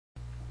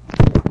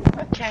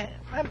Okay,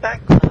 I'm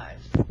back live.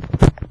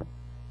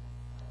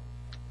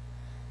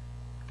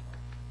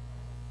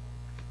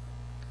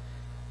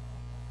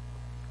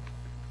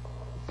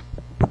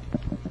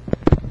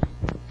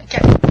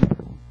 Okay,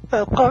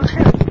 we'll go to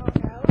the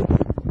photo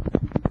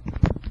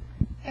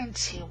and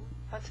see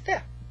what's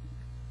there.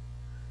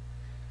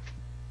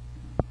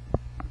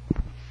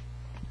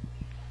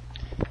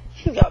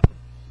 Here we go.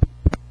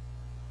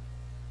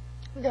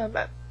 No,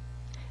 but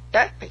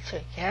that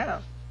picture, yeah.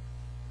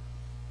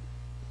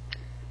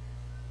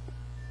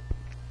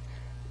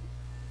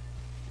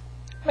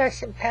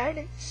 Nice and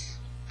patties,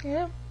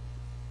 yeah.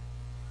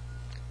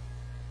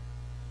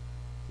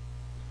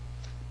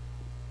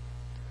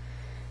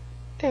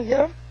 There you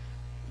go.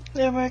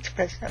 There my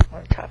expression up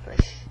on top of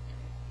this.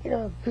 You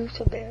know,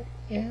 boots are there,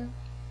 yeah.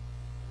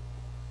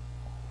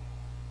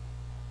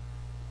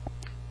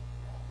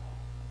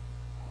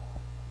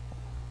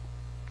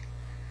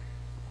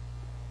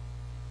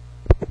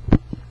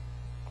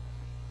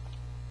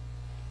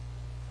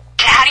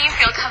 How do you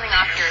feel coming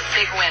off your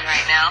big win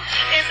right now?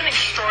 It's an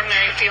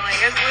extraordinary feeling.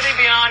 It's really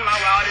beyond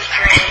my wildest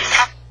dreams.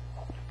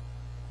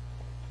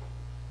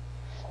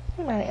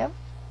 I am.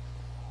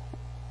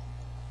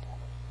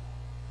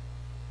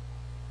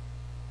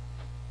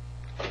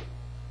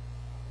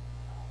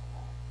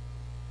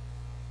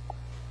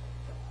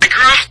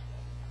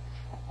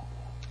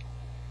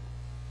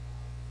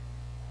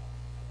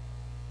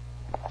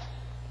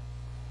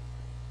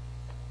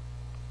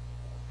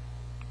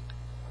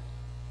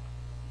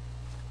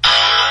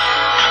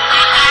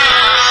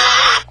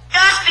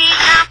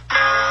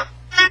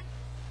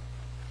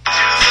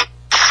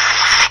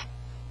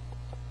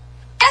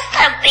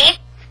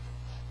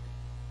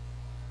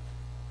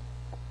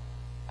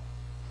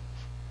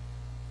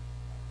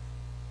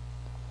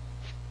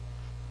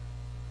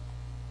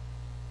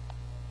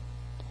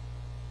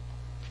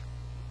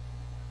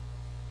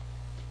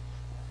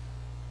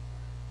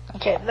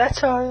 Okay,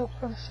 that's all you'll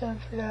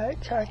understand for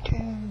that. Talk to you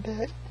in a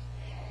bit.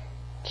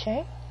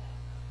 Okay.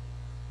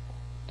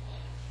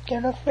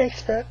 Get on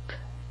Facebook.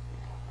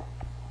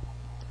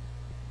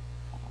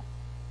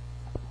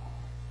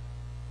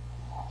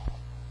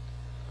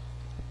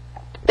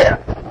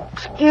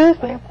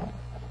 Excuse me.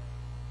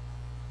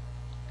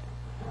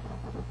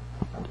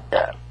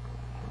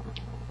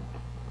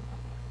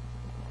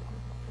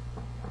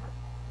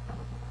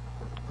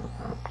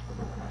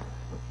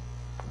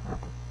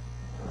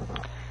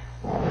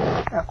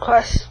 Of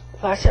course,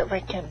 watch it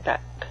when I came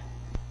back.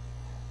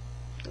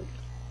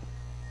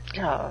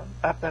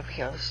 Up the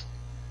videos.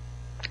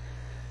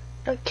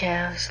 Don't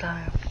care, it's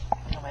not.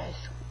 Anyways.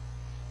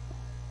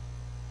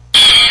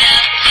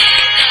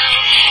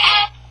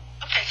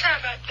 Okay, sorry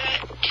about that.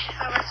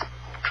 I was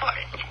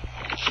recording.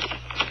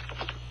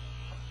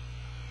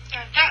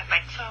 And that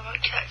makes so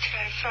much sense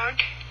today, son.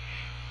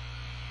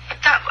 But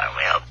that one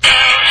will.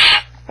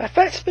 My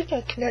first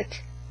speaker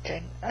connection,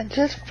 I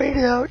just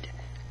figured out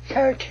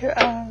how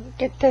to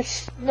get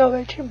this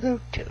over to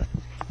Bluetooth.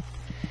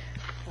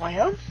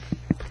 Well,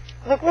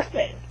 look with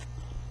me.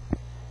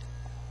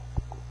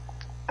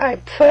 I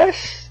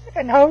press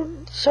and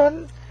hold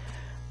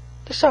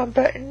the sound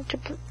button to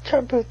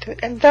turn Bluetooth,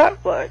 and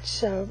that works.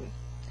 So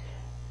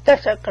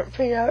that's what I couldn't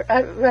figure out. I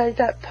haven't read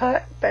that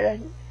part, but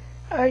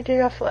I did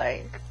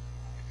offline.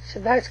 So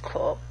that's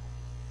cool.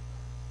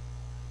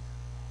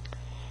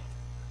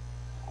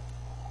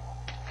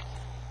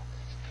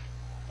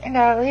 And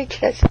now I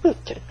reach that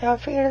Bluetooth. Now I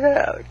figured it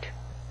out.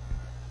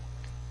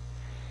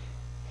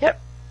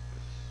 Yep.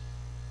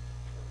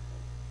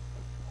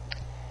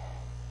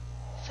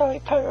 Sorry,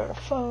 probably on the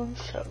phone,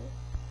 so.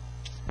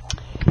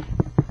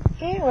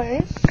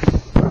 Anyway.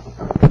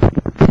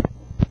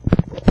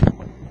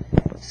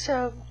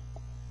 So.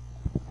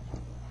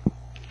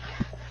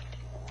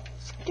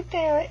 Skip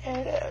that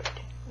and out.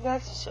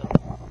 That's so.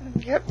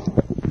 Yep.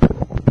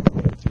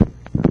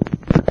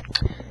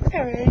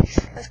 Anyways,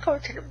 let's go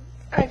to the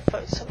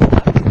iPhone somehow.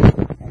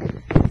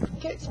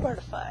 Get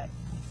Spotify.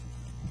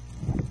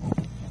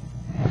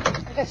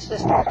 I guess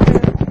this not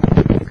good.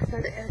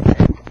 Go to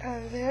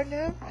edit there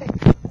now.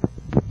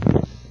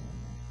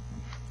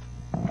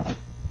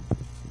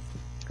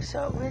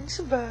 So when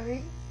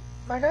somebody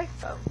my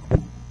iPhone.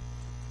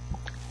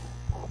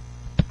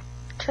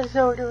 Because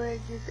the order I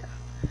use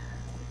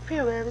a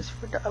few hours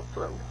for the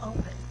upload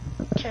only.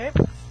 Okay.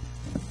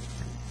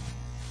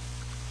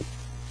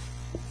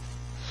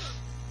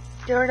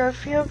 There are a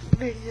few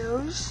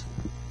videos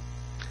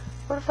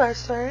on the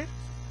first side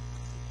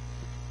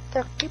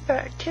that keep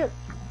back too.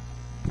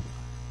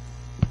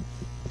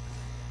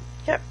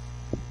 Yep.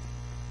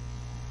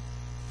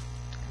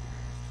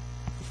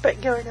 But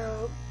you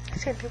know, I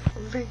seen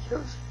different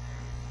videos.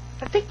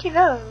 I think you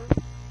know.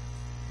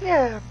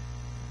 Yeah.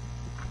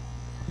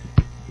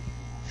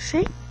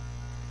 See?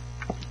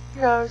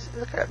 You know, I was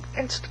looking up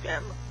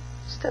Instagram,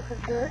 stuff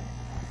like that.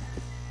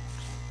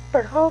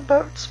 But how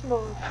about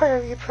small? How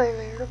do you play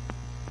later?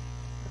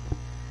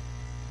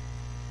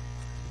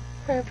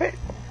 Have it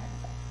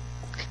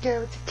together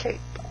with the tape.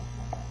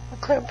 I'll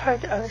clear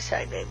apart the other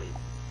side, maybe.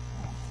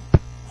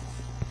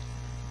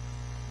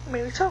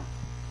 Maybe so.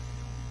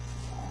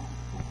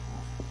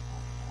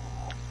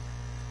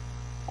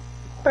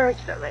 But I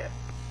can't later.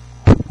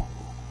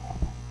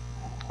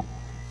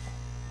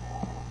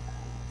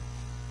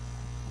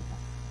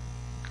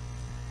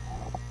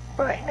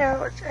 Right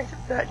now, let's exit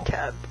that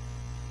tab.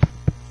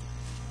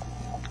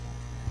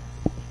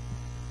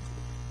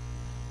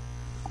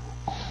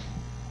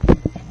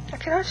 I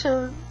can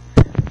also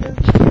go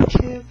to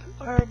YouTube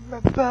on my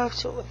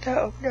browser without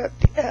opening up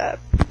the app.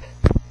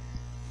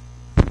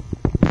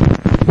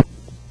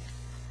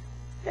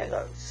 There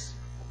goes.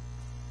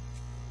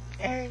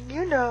 And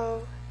you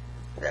know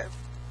that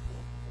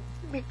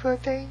big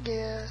birthday,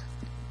 yeah.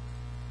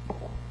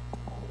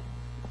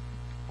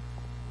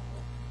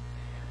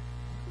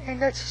 And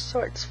that's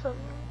sorts from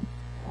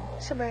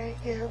somebody,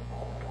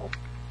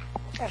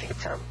 I think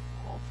so.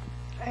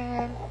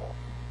 And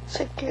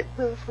should get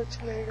real for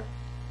later.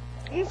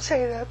 You can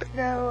say that, but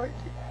now I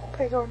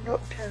probably go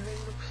note down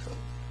so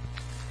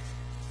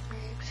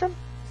maybe some.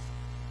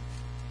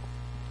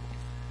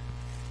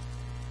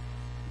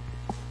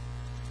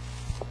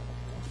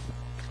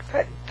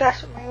 But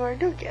that's what I want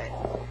to do again.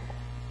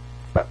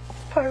 But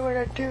probably when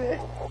I do it,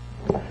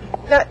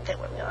 that thing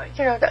with me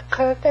on, that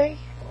kind of thing.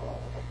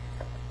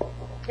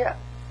 Yeah.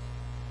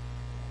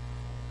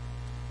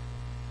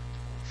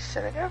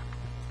 So there we go.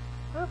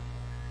 Huh?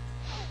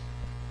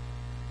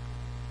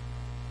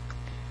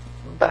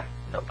 Bah,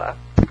 no bah.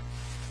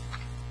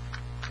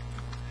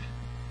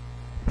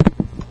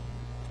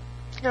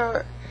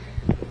 No,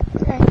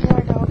 and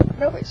I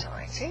know it's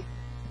alright, see?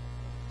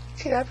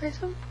 See that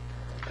prism?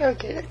 Go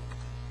get it.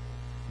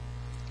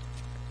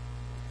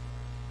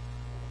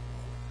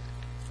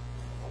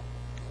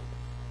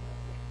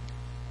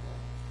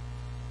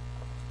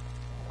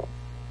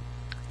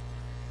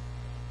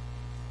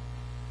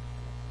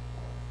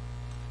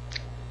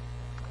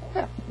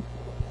 Yeah.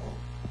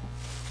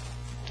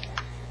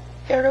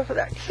 Get over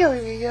that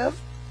healing up.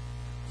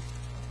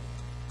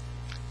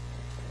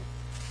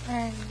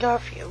 And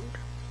Garfield.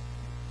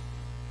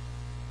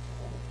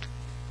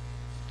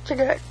 So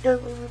that no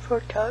movie for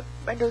top.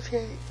 I know 6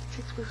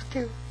 was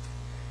 2.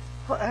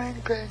 Well,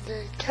 Iron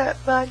Grande, Cat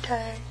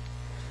Montag.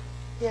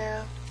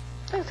 Yeah.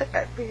 Looks like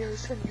that video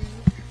Sunday.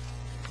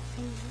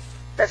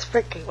 That's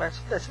freaking much.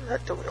 That's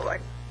not the real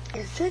one.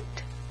 Is it?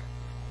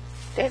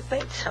 Didn't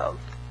think so.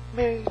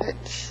 Maybe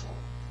that's.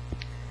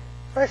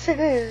 Yes, it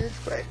is,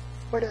 but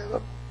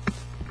whatever.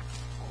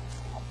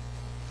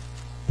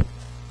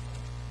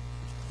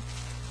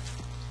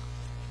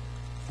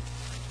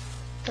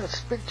 Oh,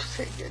 Spencer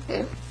saying your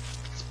name.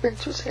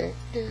 Spencer saying,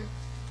 yeah.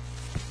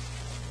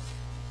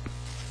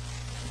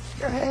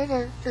 I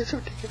know, there's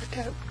something of a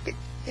time.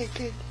 It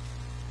did.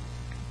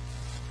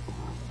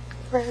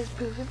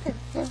 Raspberries in it,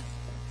 yeah.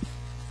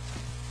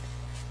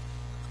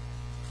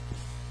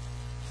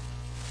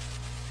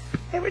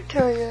 Every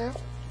time,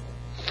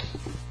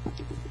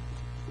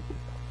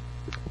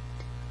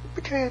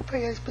 I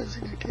play raspberries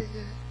in it,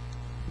 yeah.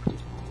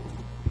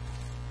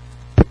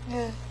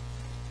 Yeah.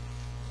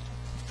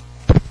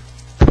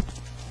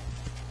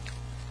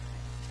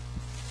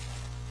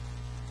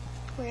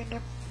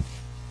 Random.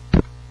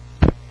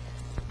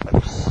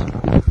 Oops.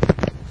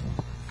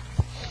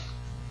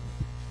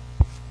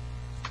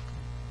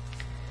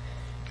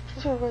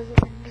 This one was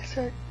when I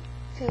start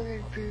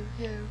feeling blue,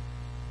 yeah.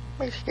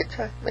 Maybe she gets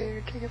off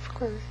later, take off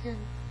clothes, yeah.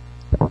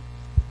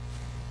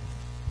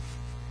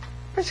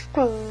 Where's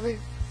clothes?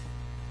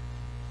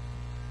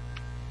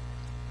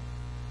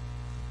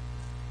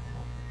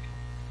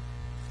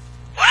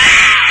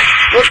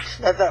 Whoops,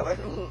 not that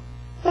one.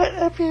 Not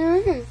up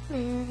here.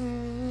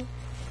 And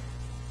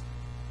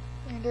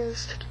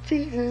there's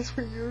Jesus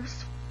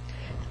videos.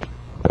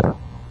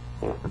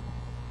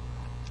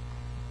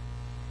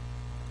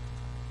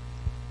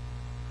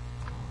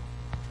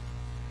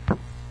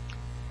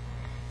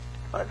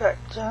 I got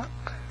junk.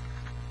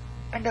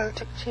 I know I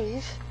took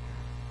cheese.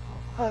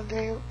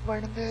 They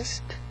were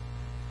missed.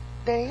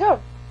 There you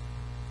go.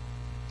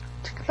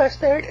 Chicken flesh,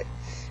 there it is.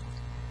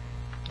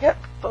 Yep,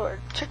 for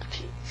chicken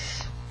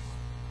cheese.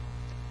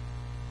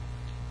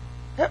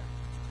 Yep.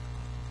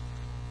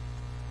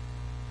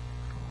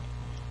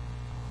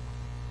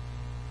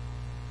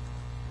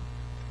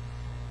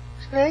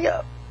 So there you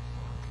go.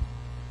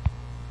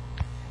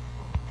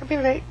 Happy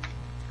late.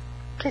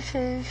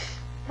 Kisses.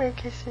 Merry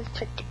kisses.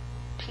 Chicken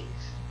cheese.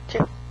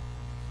 Chicken.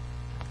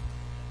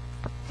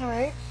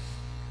 Alright.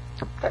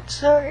 That's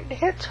the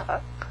hit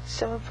talk.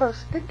 Someone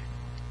posted.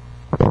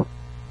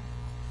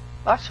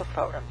 Lots of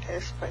phone on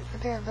this, but for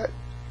them, that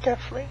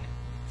definitely.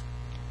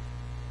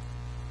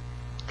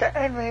 The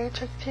anime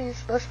chicken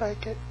cheese looks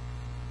like it.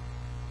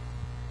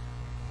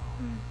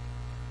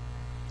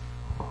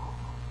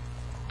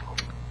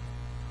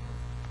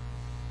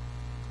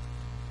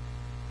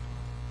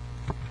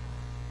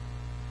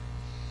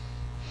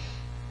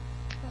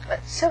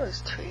 That's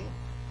Sarah's tweet.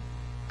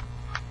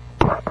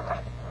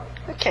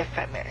 Okay,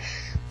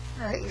 feminist.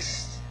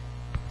 Nice.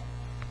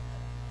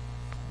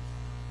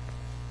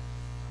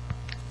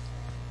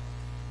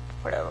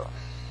 Whatever.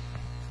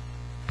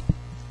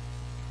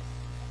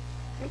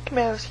 Mickey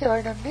Mouse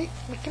yelling on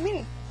Mickey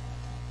Me.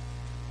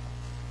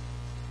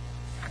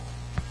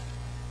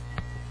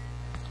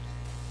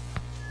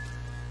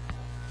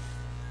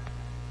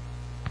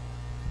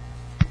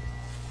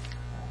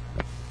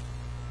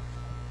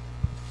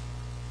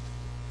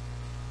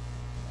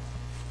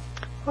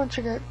 Once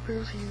you get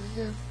Brucey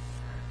again,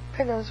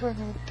 Penrose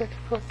running with the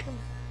fucking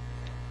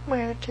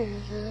where to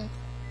the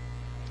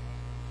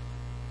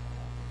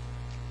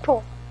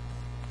cool.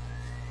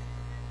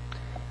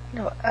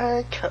 No,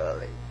 I call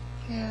it.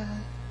 Yeah.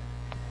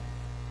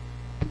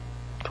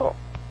 Cool.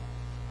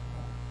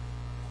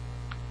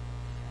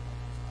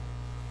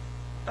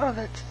 Oh,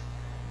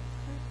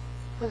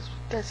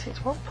 that's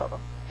his one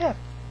problem. Yeah.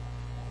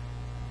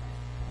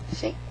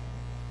 See?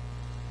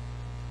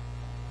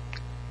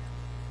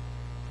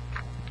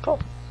 Cool.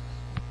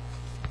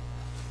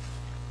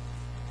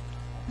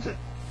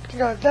 You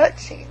know, that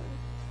scene.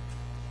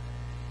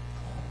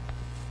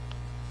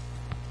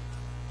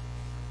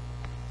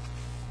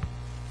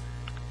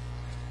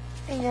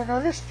 And you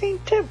know this scene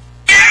too.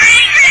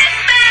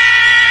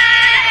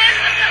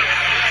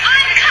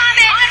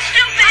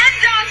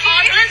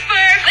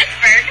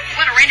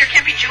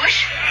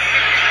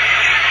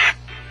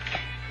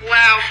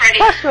 Wow, Freddy.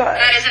 Flashlight.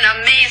 That is an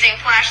amazing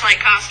flashlight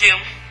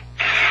costume.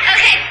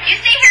 Okay, you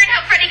stay here and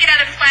help Freddy get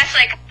out of his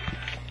flashlight.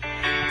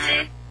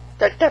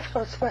 That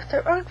definitely sweat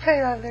their own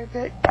pain a little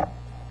bit.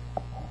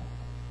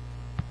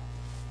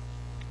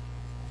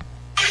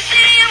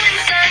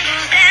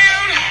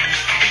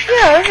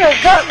 Yeah, I know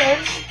that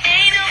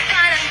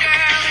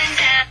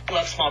one.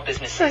 Love small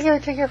businesses. So you're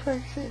taking for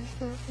instance.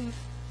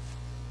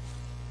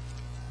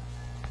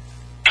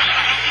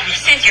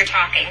 Since you're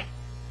talking,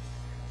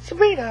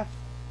 Sabrina.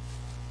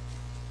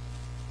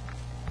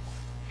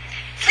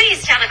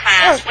 please tell the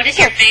class, what is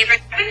your favorite?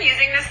 I've been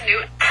using this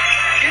new...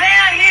 Get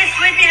out here,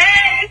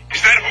 sleepyhead!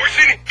 Is that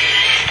horsey?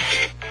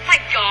 Oh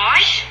my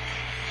gosh!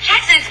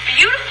 Jackson, it's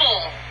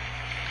beautiful!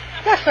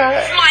 That's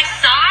right. It's my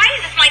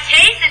size, it's my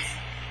taste, it's...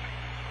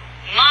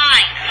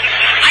 mine.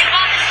 I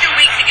bought this 2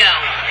 weeks ago.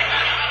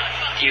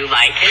 Do you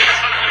like it?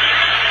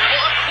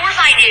 Well, of course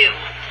I do.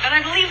 But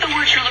I believe the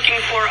words you're looking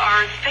for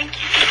are thank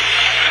you.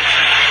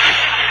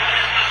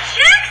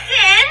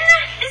 Jackson!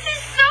 This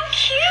is so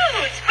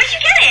cute! Where'd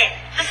you get it?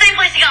 The same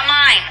place you got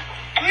mine.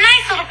 A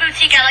nice little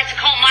boutique I like to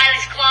call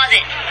Miley's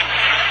Closet.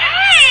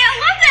 Hey, I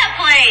love that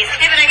place.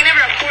 Hey, but I can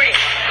never afford it.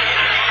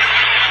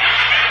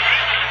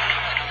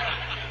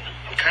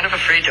 I'm kind of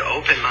afraid to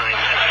open mine.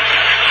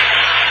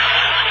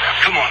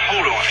 Come on,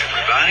 hold on,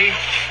 everybody.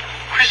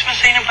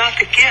 Christmas ain't about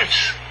the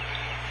gifts.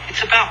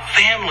 It's about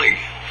family,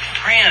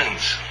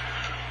 friends,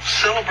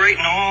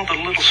 celebrating all the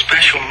little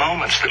special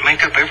moments that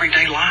make up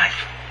everyday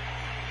life.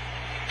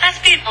 That's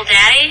beautiful,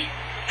 Daddy.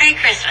 Merry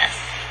Christmas.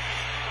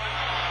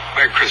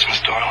 Merry Christmas,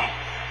 darling.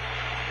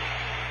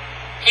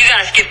 You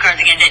got us gift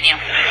cards again, didn't you?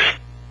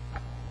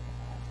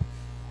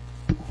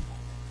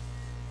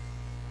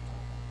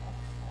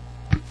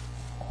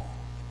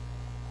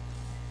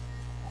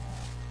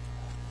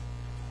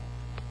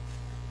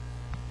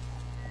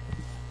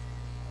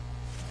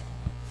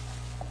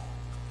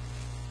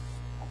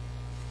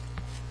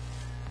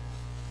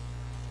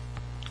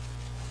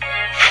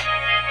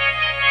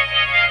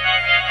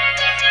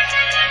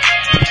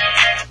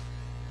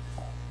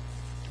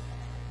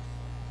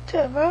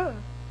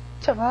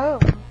 Tomorrow.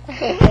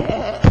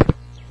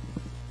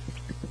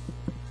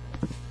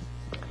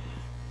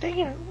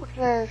 Thinking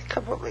there's a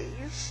couple of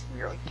these.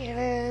 You're like,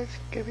 Guinness,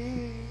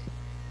 Gibby,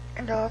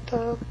 and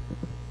Otto.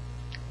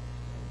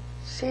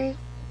 See?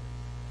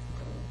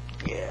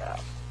 Yeah.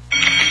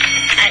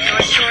 At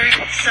North Shore,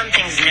 some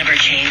things never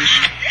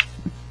change.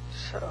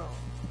 So,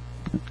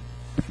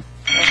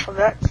 that's what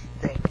that's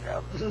thinking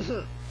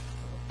of.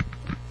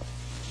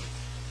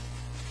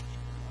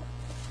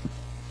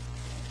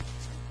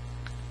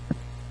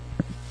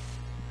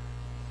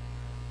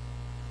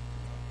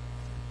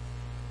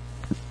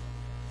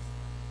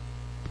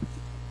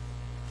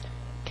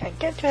 Can't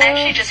get to I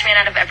actually just ran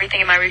out of everything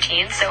in my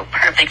routine, so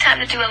perfect time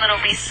to do a little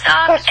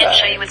restock That's and right.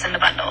 show you what's in the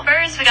bundle.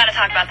 First, we gotta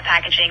talk about the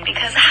packaging,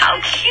 because how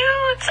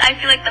cute! I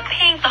feel like the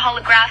pink, the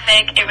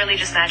holographic, it really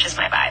just matches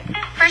my vibe.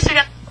 First, we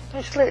got...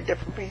 It's a little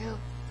different for you.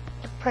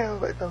 Pale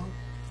bit though.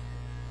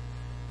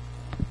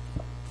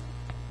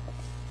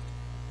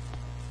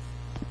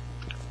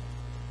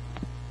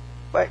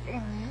 But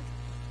anyway.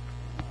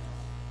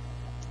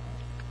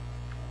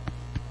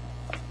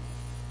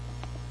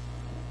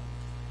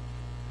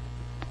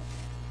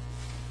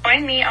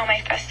 Join me on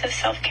my festive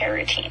self-care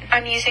routine.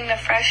 I'm using the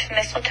fresh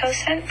mistletoe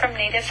scent from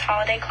Native's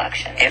holiday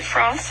collection. It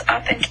froths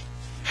up and...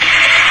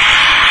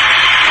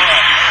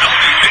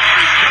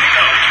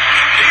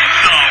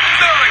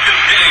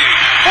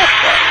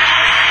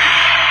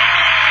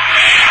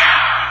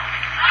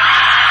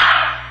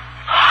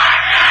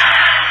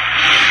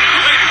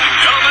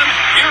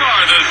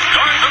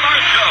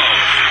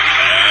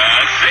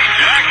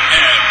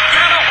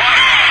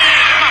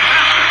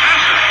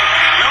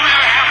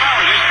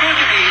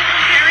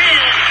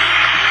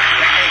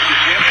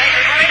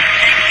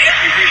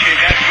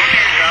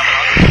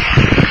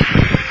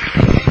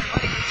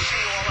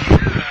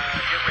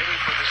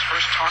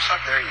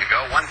 There you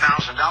go.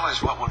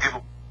 $1,000 what we'll give.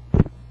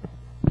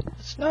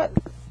 It's not.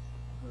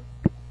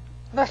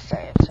 Let's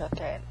say it's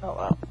okay. Oh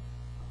well.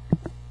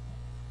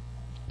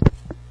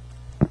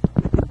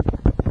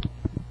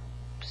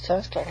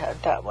 Sunset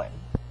had that one.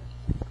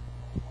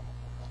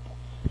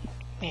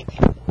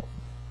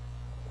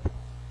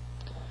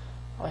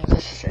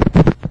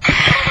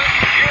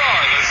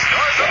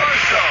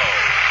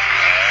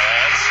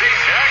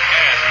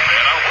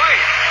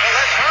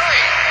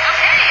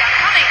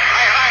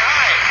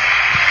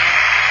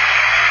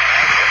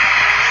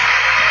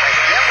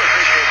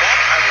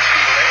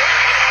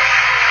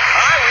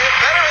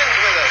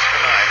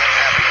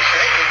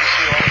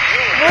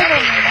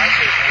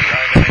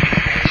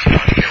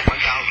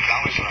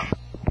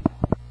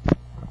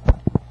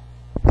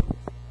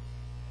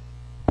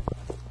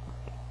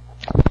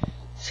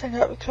 Sign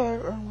up to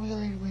our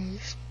unwilling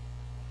ways.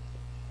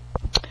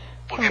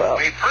 Well,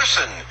 giveaway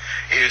person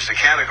is the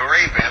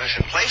category vanish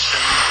in place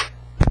and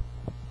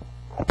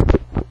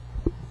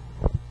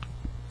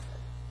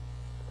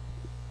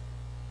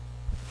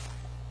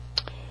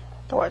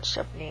to watch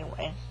stuff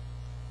anyway.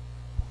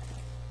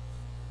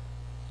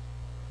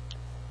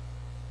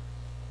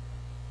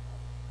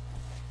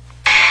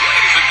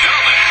 Ladies and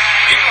gentlemen,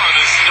 here are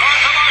the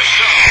stars of our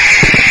show.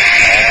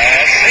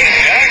 St.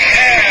 Jack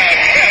and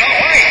Vanna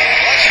White.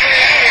 What's going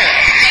on here?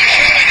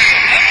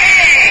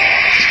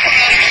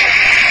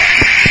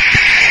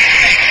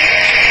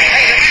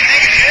 Hey,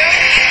 thanks, Jim.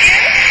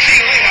 See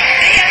you later.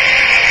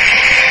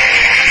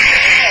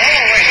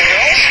 All right,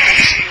 girls. Good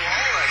to see you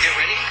all. Get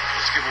ready.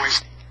 Let's give away.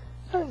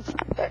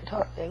 That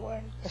holiday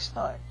one, it's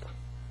not.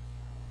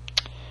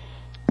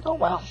 Oh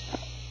well.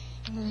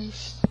 At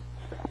least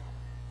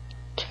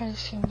kind of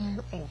seem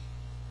near me.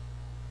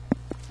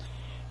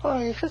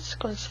 Well, if it's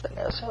going to something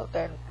else out,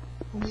 then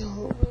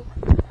we'll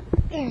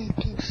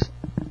anything's.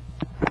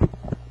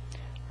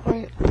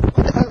 Wait, what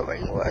the other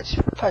one was?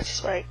 Price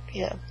is Right,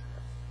 yeah.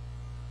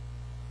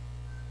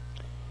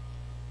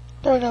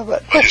 Don't know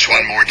about Well, just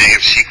one more day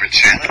of Secret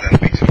Santa. That'll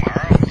be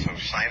tomorrow. So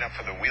sign up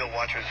for the Wheel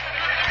Watchers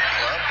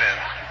Club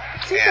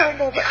You don't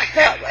know about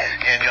that one.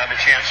 and you'll have a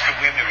chance to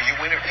win. You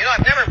win. You know,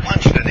 I've never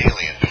punched an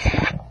alien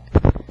before.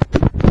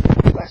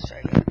 That's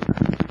right.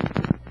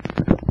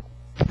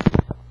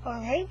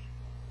 Alright.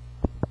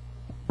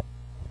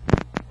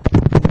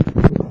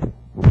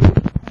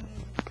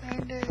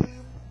 And,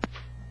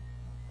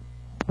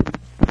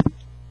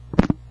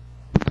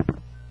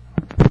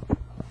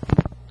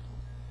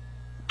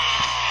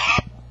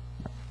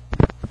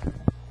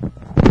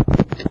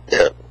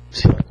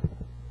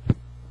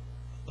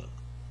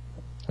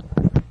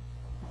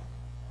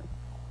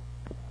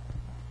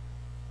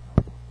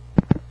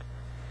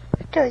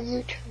 got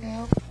YouTube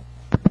now.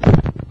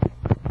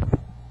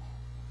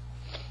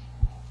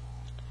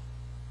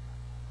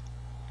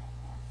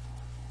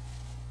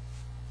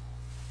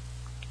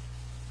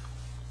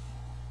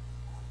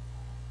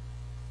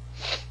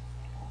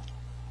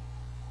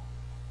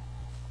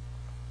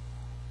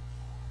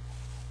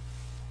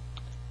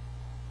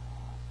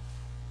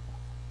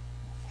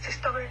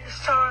 Just over the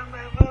star in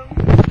my room.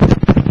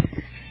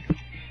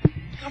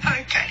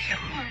 Nobody can hear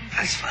me.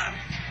 That's fine.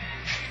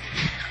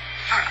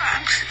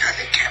 I'm sitting on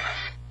the camera.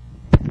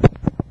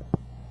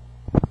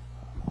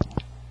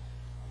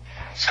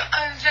 So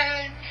other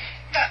than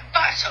that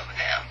box over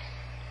there,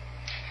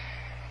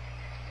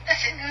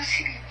 that's a new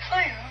CD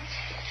player.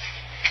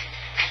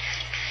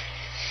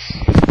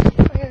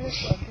 Look at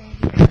this one,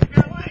 baby.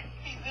 You know what?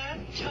 You're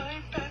going to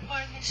turn back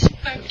on this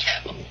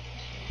webcam.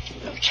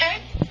 Okay?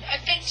 I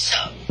think so.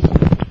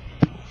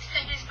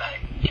 This is my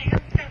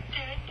damn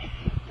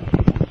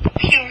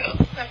hero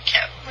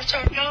webcam, which I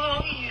no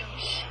longer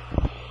use.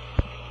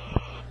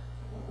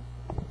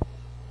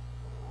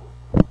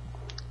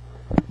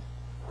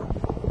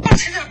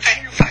 This is a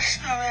pain if I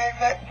snowman,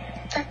 but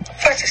the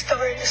first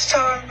story is still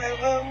in my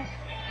room.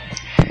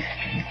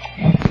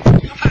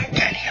 If I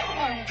get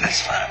him,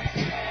 that's fine.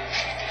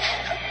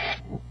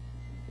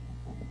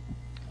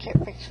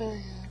 Can't picture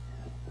you.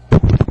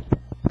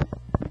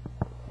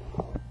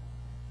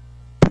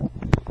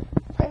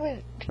 I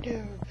went to do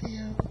a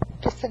review,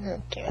 just in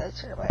the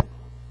cancer, but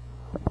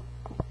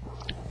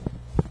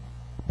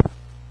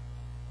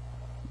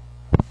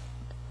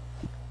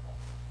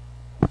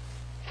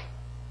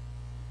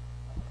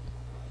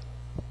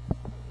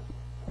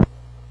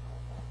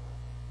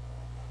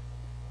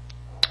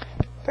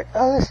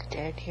others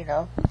did, you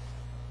know.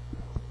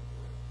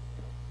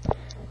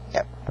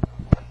 Yep.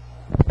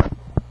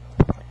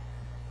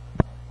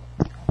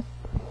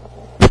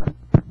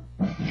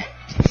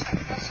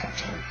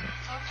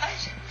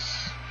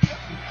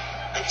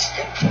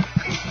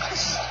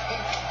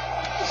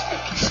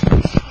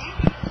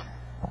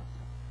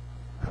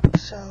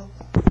 So,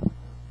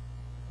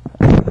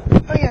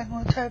 oh yeah,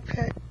 one time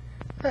pet.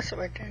 That's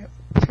what I do.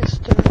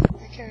 Just do it.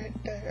 I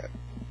can't do it.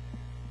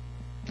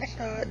 It's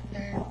not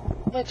there.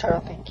 That's how I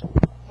think.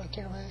 Like,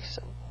 anyway,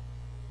 so.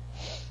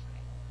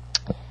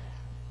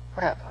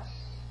 Whatever.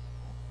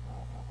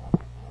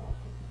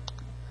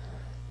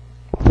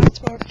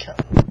 Let's more to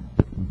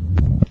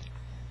come.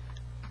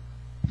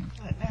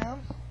 Right now,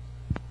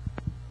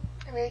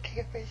 I'm ready to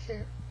take a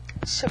picture.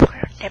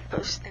 Somewhere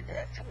nipples in the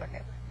next one.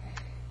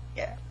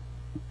 Yeah.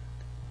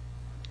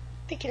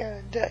 Thinking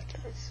of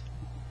doctors.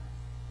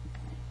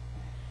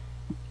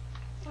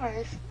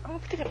 Alright, I'm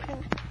gonna take a picture.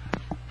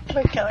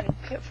 My counting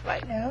tip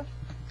right now.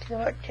 To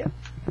what tip?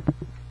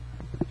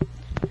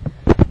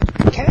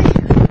 Okay?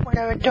 When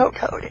I don't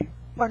hold it.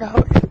 When I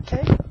hold it,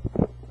 okay?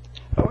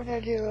 But when I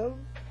do,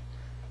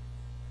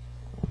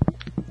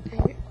 I'm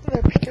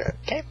gonna pick it up,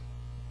 okay?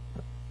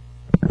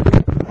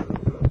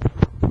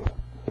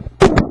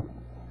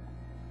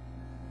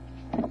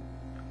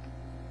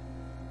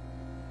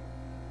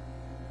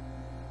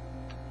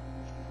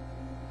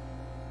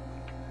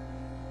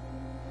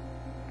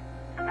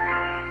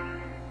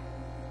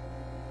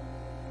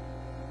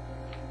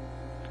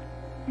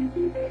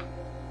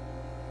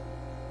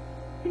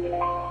 Okay,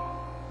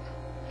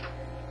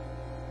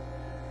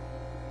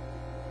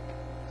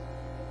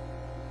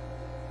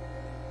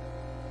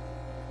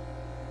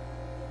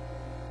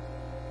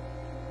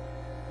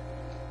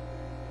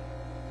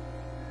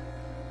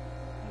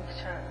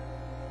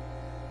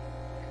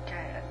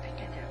 I think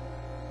I do.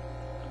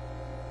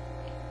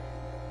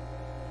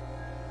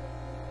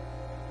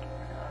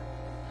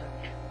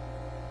 Look.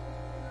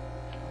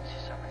 Let's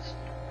see so much.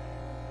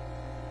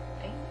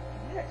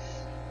 Yes.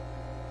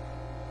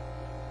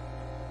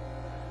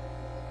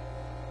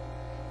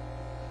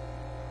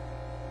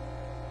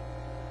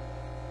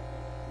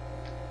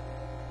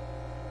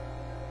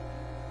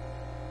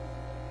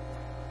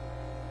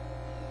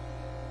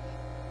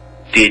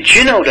 Did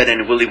you know that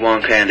in Willy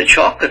Wonka and the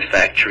Chocolate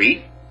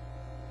Factory,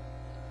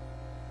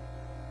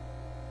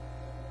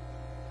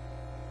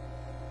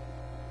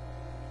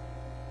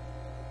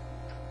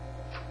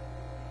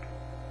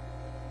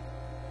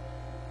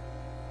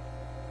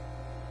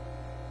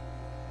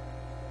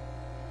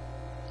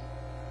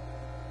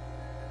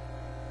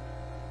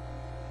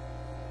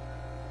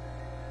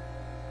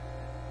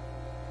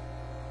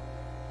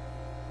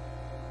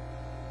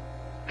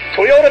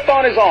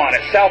 Toyotathon is on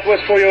at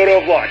Southwest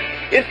Toyota of Lund.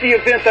 It's the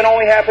event that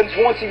only happens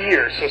once a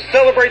year, so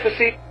celebrate the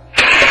season.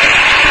 From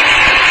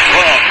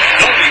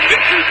Sony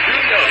Pictures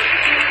Studios,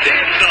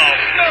 it's the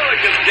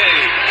Milligan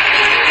Game.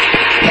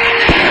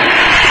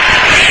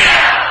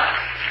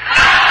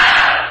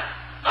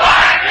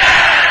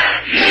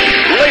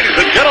 Ladies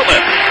and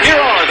gentlemen, here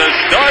are the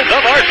stars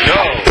of our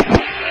show.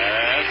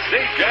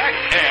 St. Jack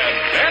and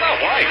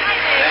Vanna White.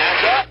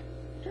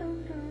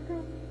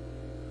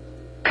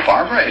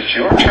 Barbara, it's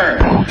your turn.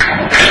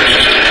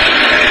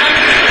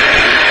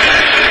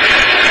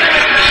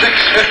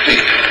 650.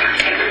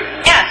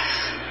 Yes.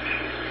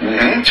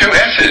 Two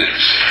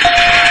S's.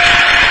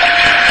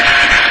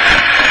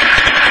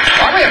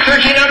 Barbara, you have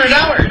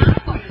 $1,300.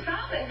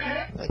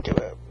 Look at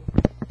it.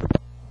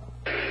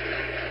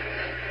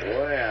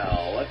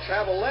 Well, let's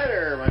have a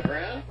letter, my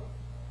friend.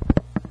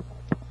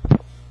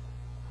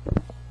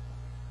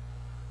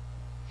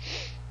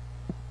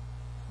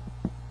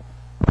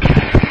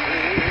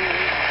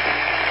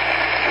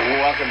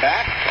 Welcome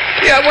back.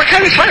 Yeah, we're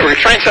kind of excited. We're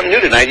trying something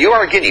new tonight. You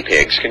are guinea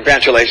pigs.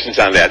 Congratulations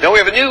on that. Now, we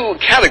have a new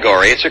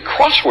category. It's a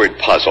crossword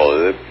puzzle.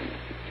 The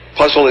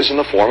puzzle is in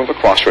the form of a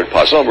crossword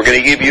puzzle. We're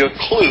going to give you a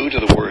clue to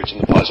the words in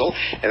the puzzle.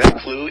 And that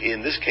clue,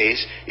 in this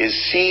case, is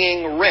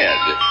seeing red.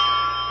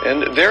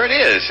 And there it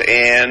is.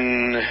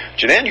 And,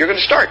 Jeanette, you're going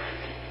to start.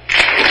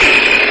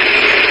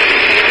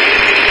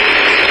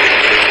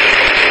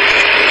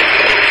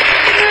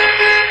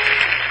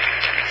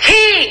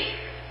 T.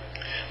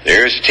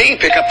 There's T.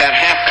 Pick up that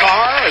half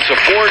car. It's a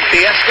Ford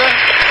Fiesta.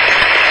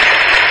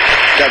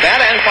 Got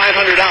that and $500.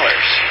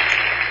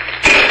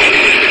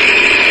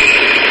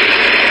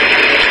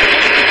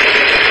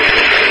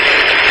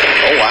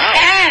 Oh, wow.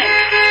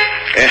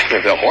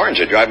 N. The horns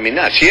are driving me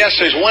nuts. Yes,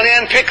 there's one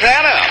N. Pick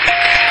that up.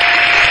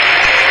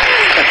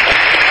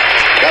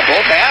 Got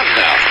both halves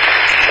now.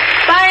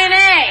 By an A.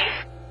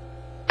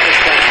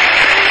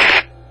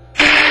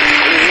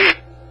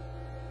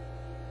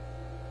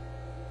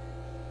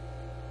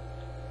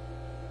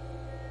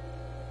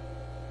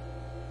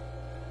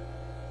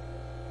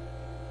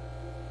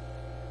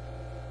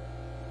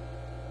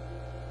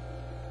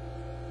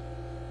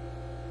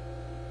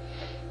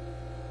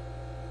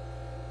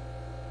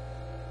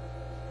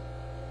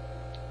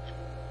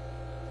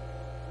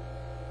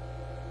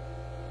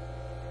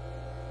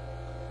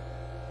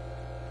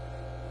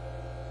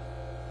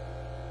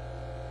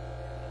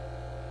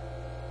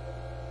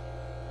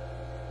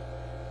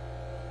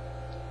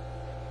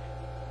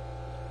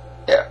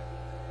 Yeah.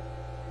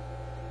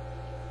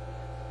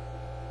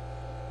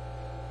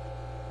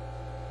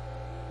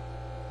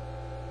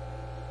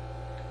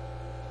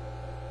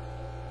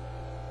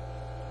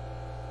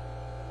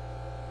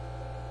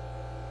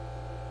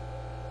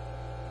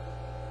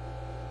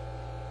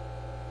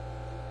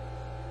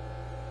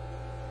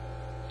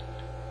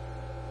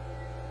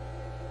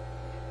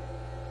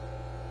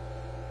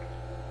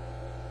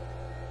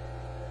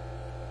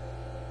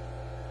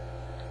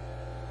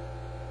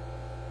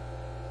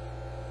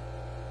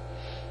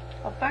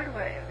 Oh, by the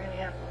way, I'm going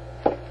to have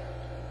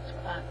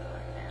some audio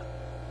right now.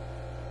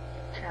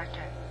 Check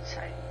out the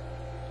site.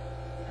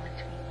 I'm going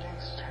to be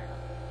next channel.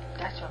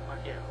 That's what I'm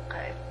going to do,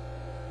 okay?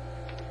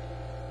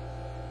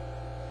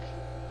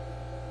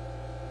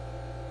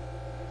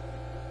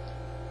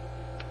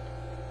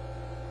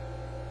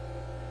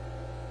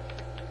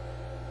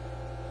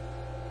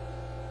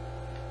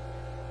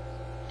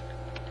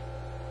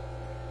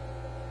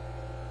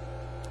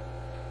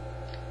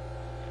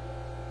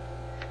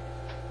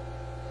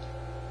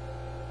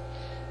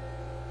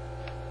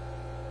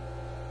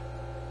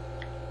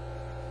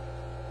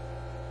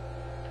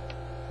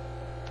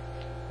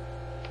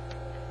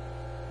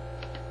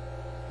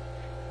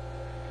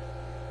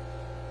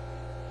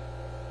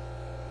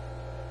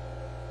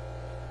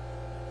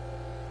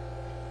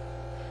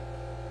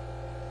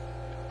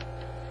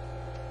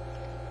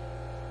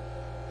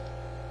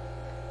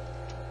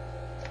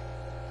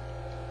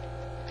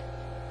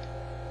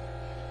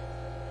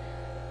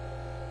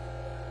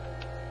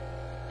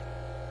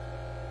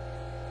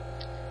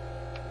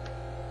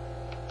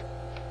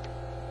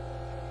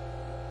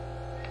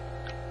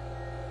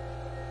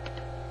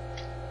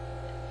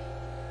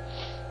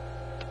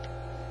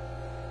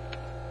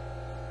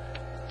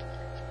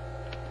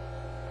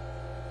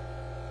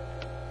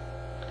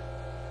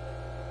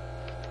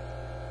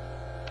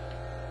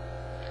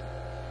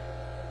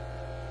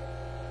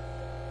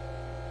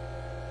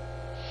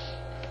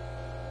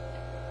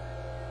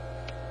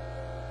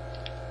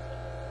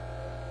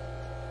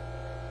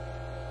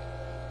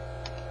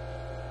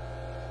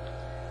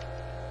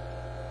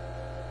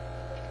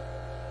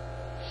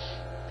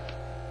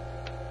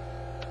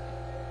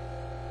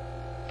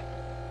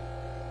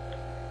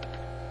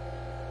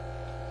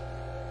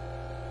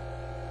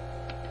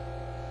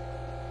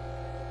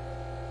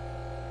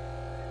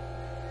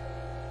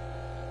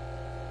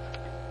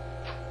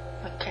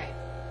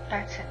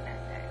 That's in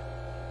there.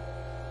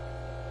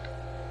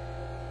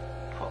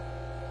 Cool.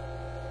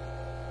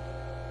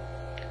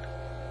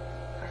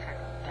 What's that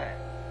on there?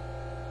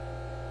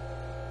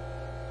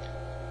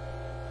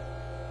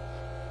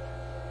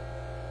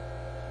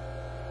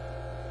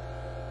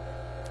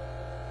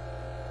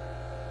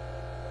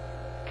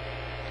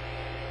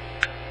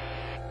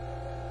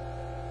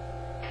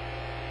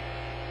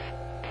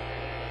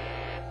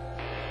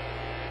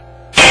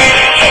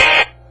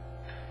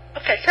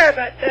 Okay, sorry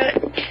about that.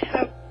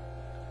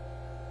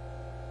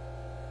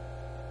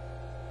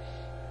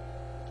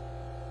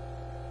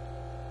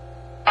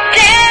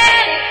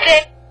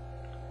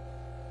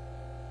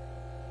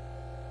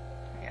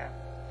 Yeah.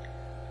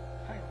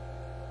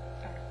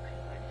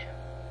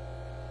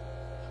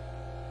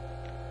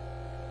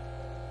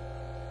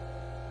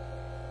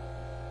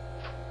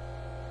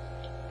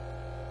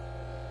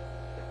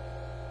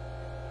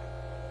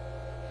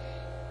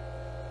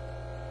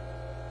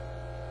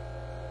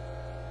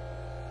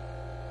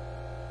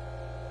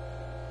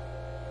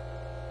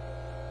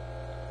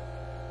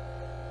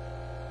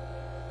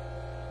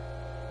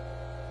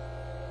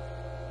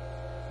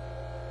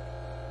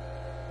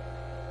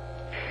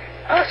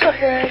 Also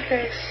here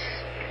is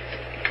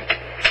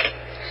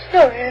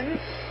snoring.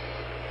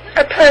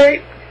 I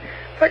play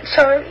what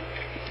song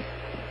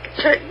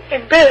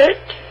in bed.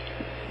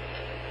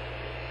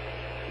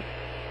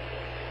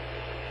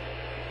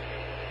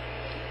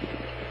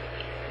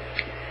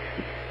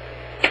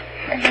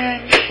 And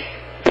then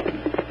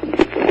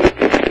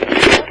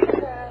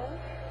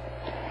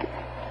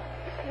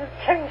it's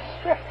kind of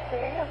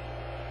stressing.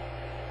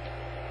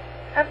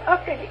 I'm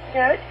opening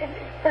it and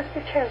it's supposed to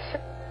be kind of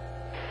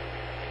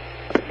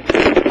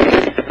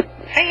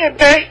hang on,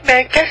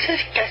 back, guess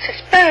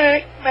it's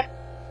back.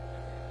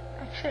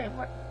 Let's see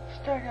what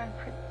start on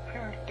pretty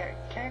good,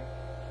 okay?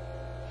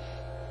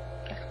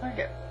 Let's find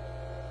it.